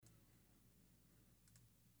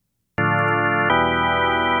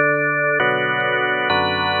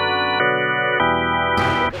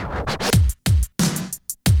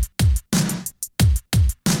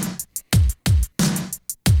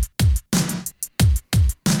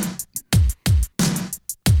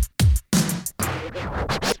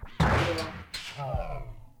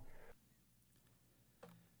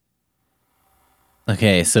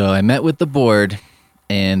Okay, so I met with the board,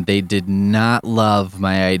 and they did not love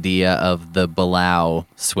my idea of the Balau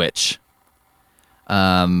switch.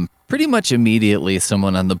 Pretty much immediately,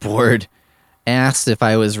 someone on the board asked if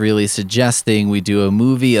I was really suggesting we do a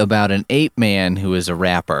movie about an ape man who is a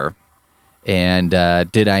rapper, and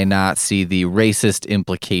did I not see the racist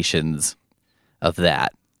implications of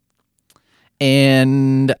that?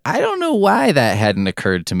 And I don't know why that hadn't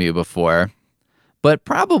occurred to me before. But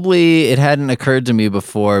probably it hadn't occurred to me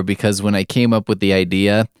before because when I came up with the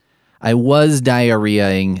idea, I was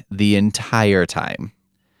diarrheaing the entire time.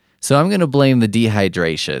 So I'm going to blame the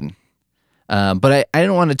dehydration. But I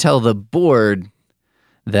didn't want to tell the board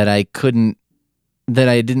that I didn't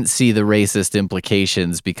see the racist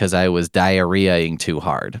implications because I was diarrheaing too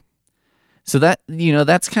hard. So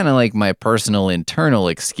that's kind of like my personal internal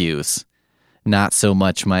excuse, not so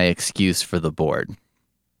much my excuse for the board.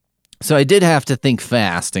 So I did have to think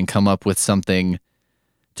fast and come up with something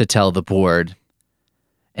to tell the board.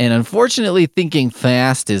 And unfortunately, thinking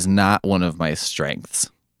fast is not one of my strengths.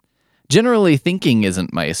 Generally, thinking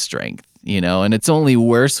isn't my strength, and it's only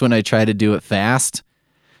worse when I try to do it fast.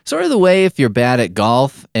 Sort of the way if you're bad at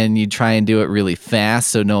golf and you try and do it really fast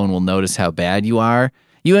so no one will notice how bad you are,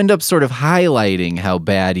 you end up sort of highlighting how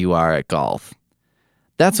bad you are at golf.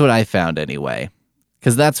 That's what I found anyway,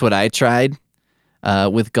 because that's what I tried.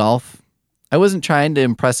 With golf. I wasn't trying to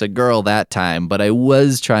impress a girl that time, but I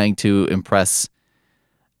was trying to impress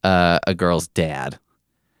a girl's dad.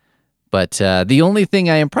 But the only thing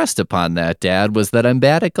I impressed upon that dad was that I'm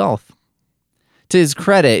bad at golf. To his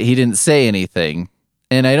credit, he didn't say anything,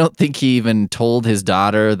 and I don't think he even told his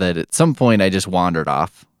daughter that at some point I just wandered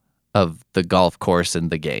off of the golf course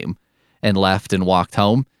and the game and left and walked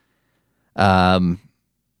home.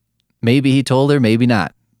 Maybe he told her, maybe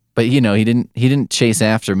not. But he didn't chase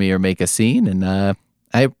after me or make a scene, and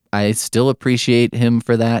I still appreciate him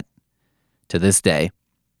for that to this day.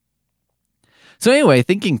 So anyway,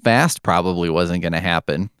 thinking fast probably wasn't going to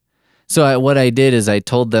happen. So what I did is I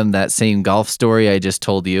told them that same golf story I just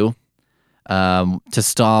told you to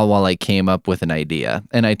stall while I came up with an idea,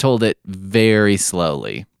 and I told it very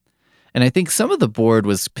slowly. And I think some of the board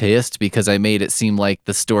was pissed because I made it seem like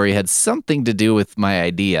the story had something to do with my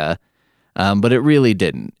idea. But it really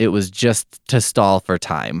didn't. It was just to stall for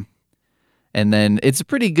time. And then it's a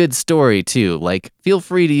pretty good story, too. Like, feel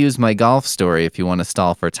free to use my golf story if you want to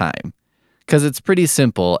stall for time. Because it's pretty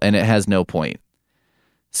simple and it has no point.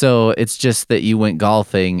 So it's just that you went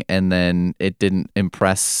golfing and then it didn't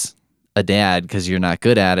impress a dad because you're not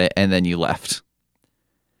good at it, and then you left.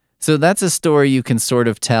 So that's a story you can sort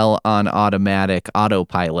of tell on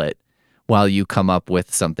autopilot while you come up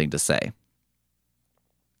with something to say.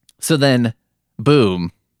 So then,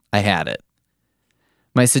 boom, I had it.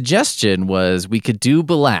 My suggestion was we could do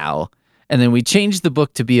Balau, and then we changed the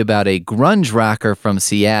book to be about a grunge rocker from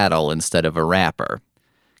Seattle instead of a rapper.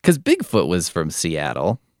 Because Bigfoot was from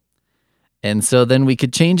Seattle. And so then we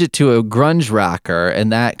could change it to a grunge rocker,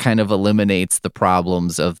 and that kind of eliminates the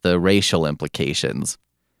problems of the racial implications.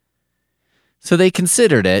 So they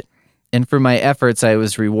considered it, and for my efforts, I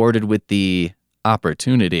was rewarded with the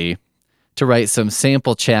opportunity to write some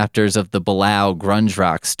sample chapters of the Balau grunge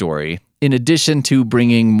rock story, in addition to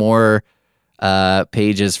bringing more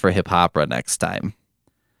pages for Hip Hopera next time.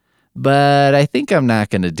 But I think I'm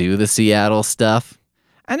not going to do the Seattle stuff.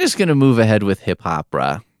 I'm just going to move ahead with Hip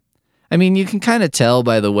Hopera. I mean, you can kind of tell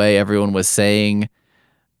by the way everyone was saying,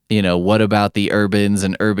 what about the urbans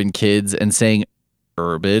and urban kids, and saying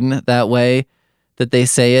urban that way that they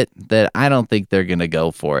say it, that I don't think they're going to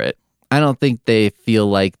go for it. I don't think they feel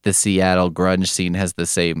like the Seattle grunge scene has the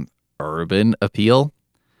same urban appeal.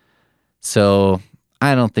 So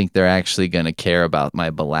I don't think they're actually going to care about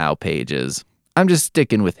my Balau pages. I'm just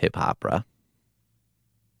sticking with Hip Hopera.